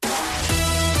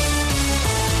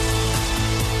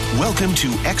Welcome to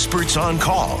Experts on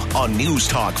Call on News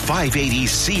Talk 580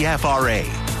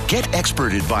 CFRA. Get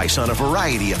expert advice on a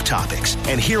variety of topics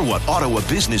and hear what Ottawa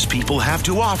business people have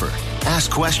to offer. Ask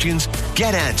questions,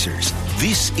 get answers.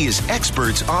 This is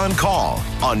Experts on Call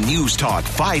on News Talk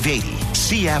 580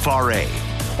 CFRA.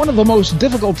 One of the most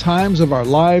difficult times of our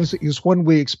lives is when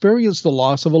we experience the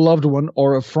loss of a loved one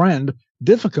or a friend.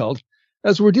 Difficult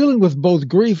as we're dealing with both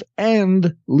grief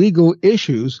and legal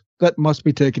issues that must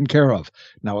be taken care of.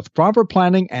 Now, with proper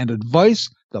planning and advice,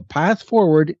 the path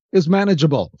forward is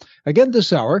manageable. Again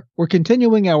this hour, we're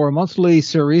continuing our monthly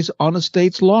series on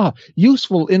estates law,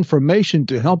 useful information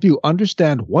to help you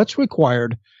understand what's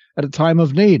required at a time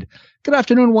of need. Good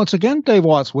afternoon once again. Dave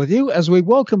Watts with you as we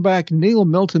welcome back Neil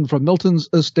Milton from Milton's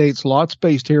Estates Law,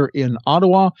 based here in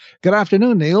Ottawa. Good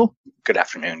afternoon, Neil. Good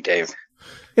afternoon, Dave.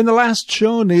 In the last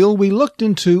show, Neil, we looked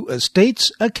into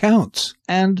estates accounts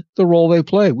and the role they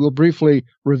play. We'll briefly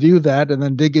review that and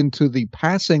then dig into the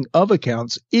passing of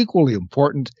accounts, equally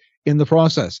important in the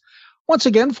process. Once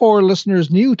again, for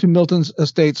listeners new to Milton's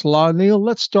Estates Law, Neil,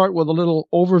 let's start with a little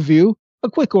overview, a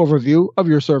quick overview of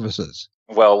your services.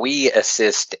 Well, we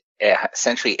assist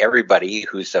essentially everybody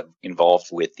who's involved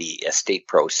with the estate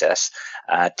process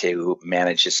to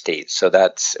manage estates. So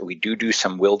we do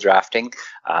some will drafting,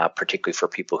 particularly for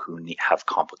people who have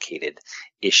complicated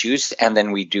issues. And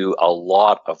then we do a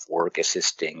lot of work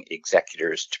assisting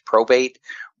executors to probate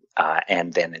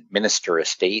and then administer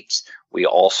estates. We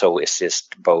also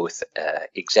assist both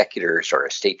executors or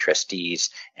estate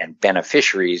trustees and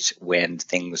beneficiaries when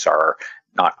things are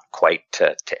not quite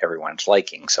to everyone's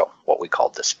liking, so what we call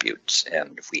disputes,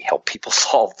 and we help people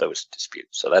solve those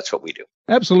disputes. So that's what we do.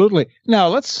 Absolutely. Now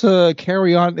let's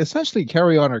carry on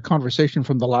our conversation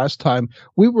from the last time.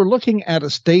 We were looking at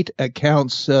estate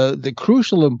accounts, the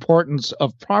crucial importance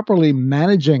of properly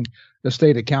managing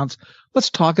estate accounts. Let's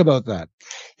talk about that.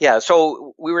 Yeah,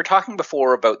 so we were talking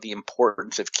before about the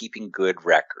importance of keeping good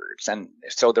records. And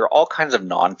so there are all kinds of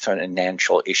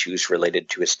non-financial issues related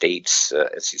to estates,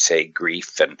 as you say,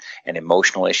 grief and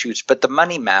emotional issues. But the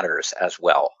money matters as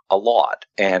well, a lot.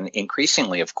 And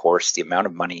increasingly, of course, the amount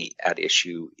of money at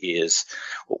issue is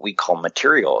what we call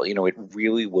material. You know, it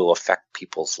really will affect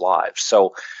people's lives.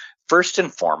 So first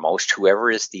and foremost, whoever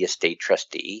is the estate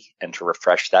trustee, and to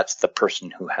refresh, that's the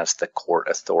person who has the court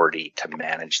authority to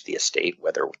manage the estate,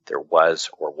 whether there was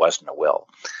or wasn't a will.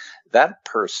 That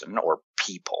person or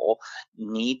people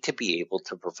need to be able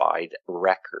to provide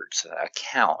records,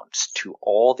 accounts to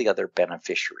all the other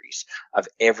beneficiaries of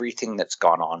everything that's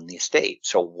gone on in the estate.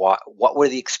 So what were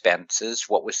the expenses?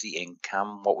 What was the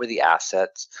income? What were the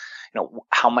assets? You know,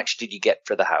 how much did you get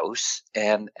for the house?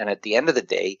 And at the end of the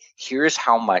day, here's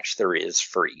how much there is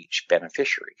for each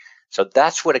beneficiary. So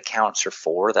that's what accounts are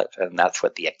for, and that's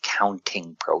what the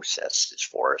accounting process is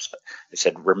for. So I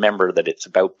said, remember that it's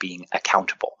about being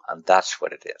accountable, and that's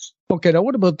what it is. Okay, now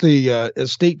what about the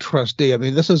estate trustee? I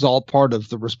mean, this is all part of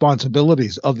the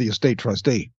responsibilities of the estate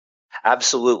trustee.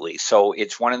 Absolutely. So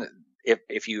it's one of the,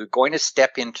 if you're going to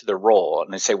step into the role,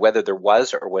 and they say whether there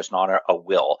was or was not a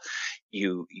will,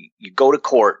 you go to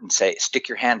court and say, stick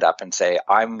your hand up and say,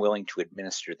 I'm willing to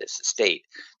administer this estate.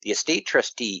 The estate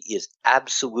trustee is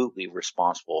absolutely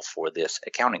responsible for this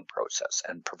accounting process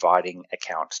and providing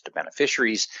accounts to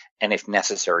beneficiaries, and if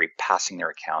necessary, passing their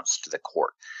accounts to the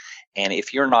court. And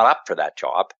if you're not up for that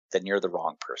job, then you're the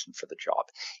wrong person for the job.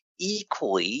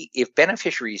 Equally, if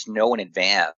beneficiaries know in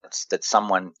advance that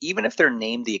someone, even if they're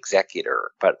named the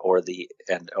executor, or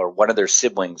one of their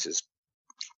siblings is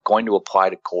going to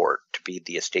apply to court to be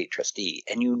the estate trustee,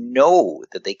 and you know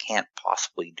that they can't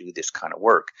possibly do this kind of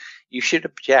work, you should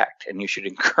object, and you should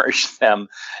encourage them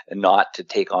not to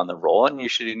take on the role, and you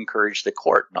should encourage the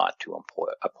court not to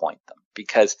appoint them.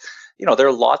 Because, you know, there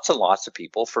are lots and lots of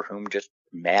people for whom just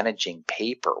managing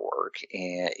paperwork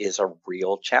is a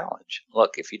real challenge.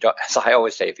 Look, if you don't, as I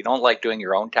always say, if you don't like doing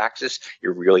your own taxes,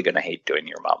 you're really going to hate doing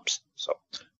your mom's.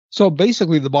 So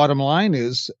basically the bottom line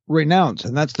is renounce,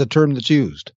 and that's the term that's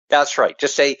used. That's right.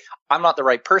 Just say, I'm not the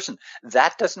right person.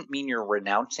 That doesn't mean you're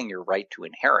renouncing your right to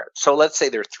inherit. So let's say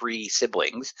there are 3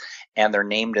 siblings and they're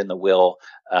named in the will,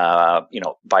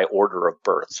 by order of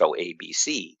birth. So A, B,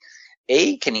 C.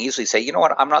 A can easily say, you know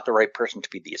what, I'm not the right person to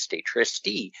be the estate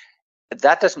trustee.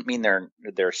 That doesn't mean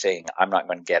they're saying I'm not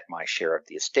going to get my share of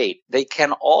the estate. They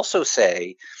can also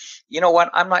say, you know what,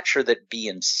 I'm not sure that B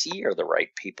and C are the right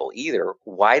people either.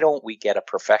 Why don't we get a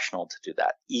professional to do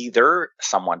that? Either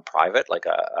someone private, like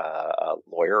a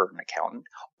lawyer or an accountant,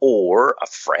 or a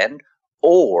friend,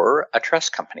 or a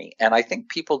trust company. And I think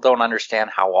people don't understand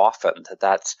how often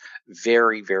that's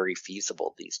very, very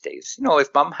feasible these days. You know,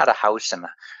 if mom had a house and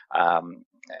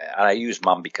and I use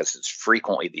mum because it's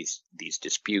frequently these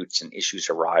disputes and issues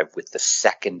arrive with the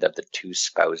second of the two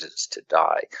spouses to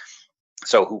die.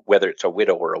 So whether it's a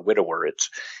widow or a widower,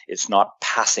 it's not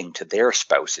passing to their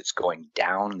spouse, it's going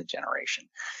down the generation,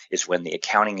 is when the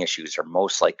accounting issues are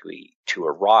most likely to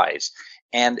arise.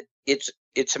 And it's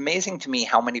amazing to me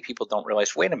how many people don't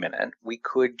realize, wait a minute, we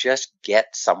could just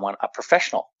get a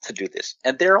professional to do this,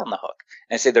 and they're on the hook.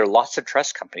 And I say there are lots of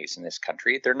trust companies in this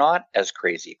country. They're not as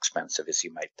crazy expensive as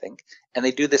you might think, and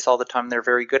they do this all the time. They're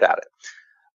very good at it.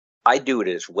 I do it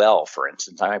as well. For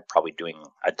instance, I'm probably doing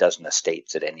a dozen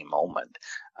estates at any moment,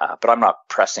 but I'm not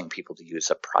pressing people to use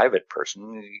a private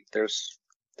person. There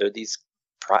are these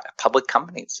public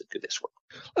companies that do this work.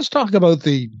 Let's talk about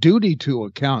the duty to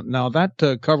account. Now,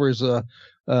 that covers a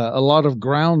lot of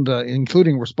ground,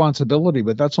 including responsibility,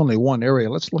 but that's only one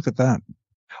area. Let's look at that.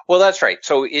 Well, that's right.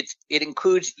 So it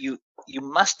includes you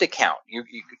must account. You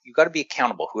got to be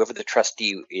accountable, whoever the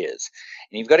trustee is,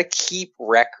 and you've got to keep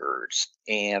records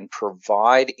and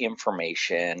provide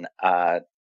information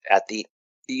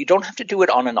you don't have to do it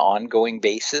on an ongoing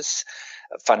basis.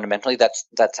 Fundamentally, that's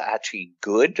actually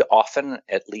good, often,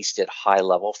 at least at high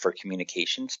level, for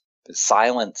communications.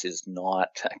 Silence is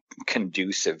not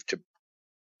conducive to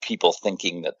people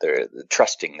thinking that they're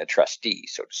trusting the trustee,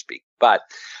 so to speak. But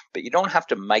you don't have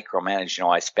to micromanage.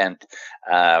 I spent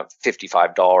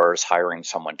 $55 hiring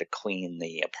someone to clean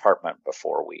the apartment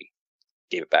before we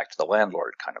gave it back to the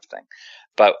landlord, kind of thing.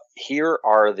 But here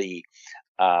are the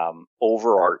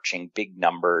overarching big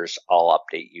numbers. I'll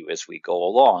update you as we go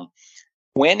along.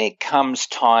 When it comes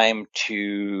time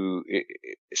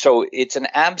so it's an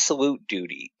absolute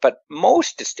duty, but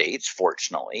most estates,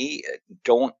 fortunately,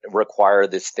 don't require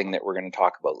this thing that we're going to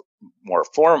talk about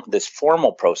this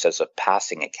formal process of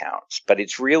passing accounts. But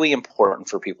it's really important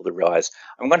for people to realize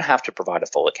I'm going to have to provide a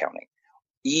full accounting,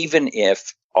 even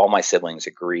if all my siblings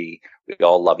agree, we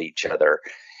all love each other.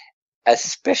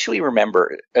 Especially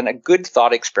remember, and a good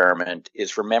thought experiment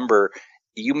is remember,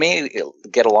 you may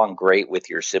get along great with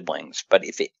your siblings, but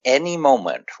if at any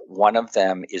moment one of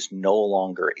them is no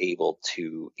longer able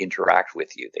to interact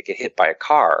with you, they get hit by a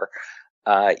car,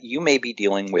 you may be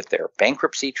dealing with their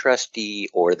bankruptcy trustee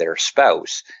or their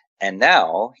spouse. And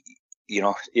now,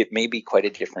 it may be quite a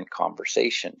different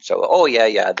conversation. So, oh,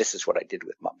 yeah, this is what I did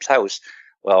with mom's house.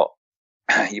 Well,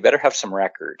 you better have some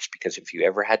records, because if you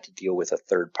ever had to deal with a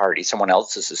third party, someone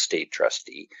else's estate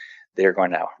trustee, they're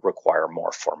going to require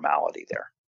more formality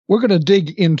there. We're going to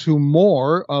dig into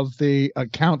more of the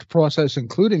account process,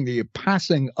 including the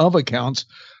passing of accounts,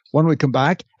 when we come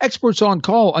back. Experts on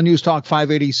call on News Talk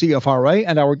 580 CFRA,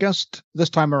 and our guest this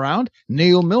time around,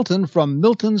 Neil Milton from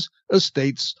Milton's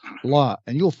Estates Law.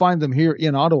 And you'll find them here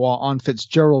in Ottawa on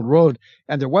Fitzgerald Road,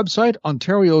 and their website,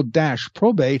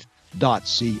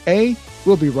 ontario-probate.ca.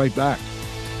 We'll be right back.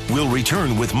 We'll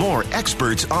return with more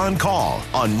Experts on Call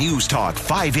on News Talk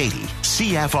 580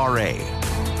 CFRA.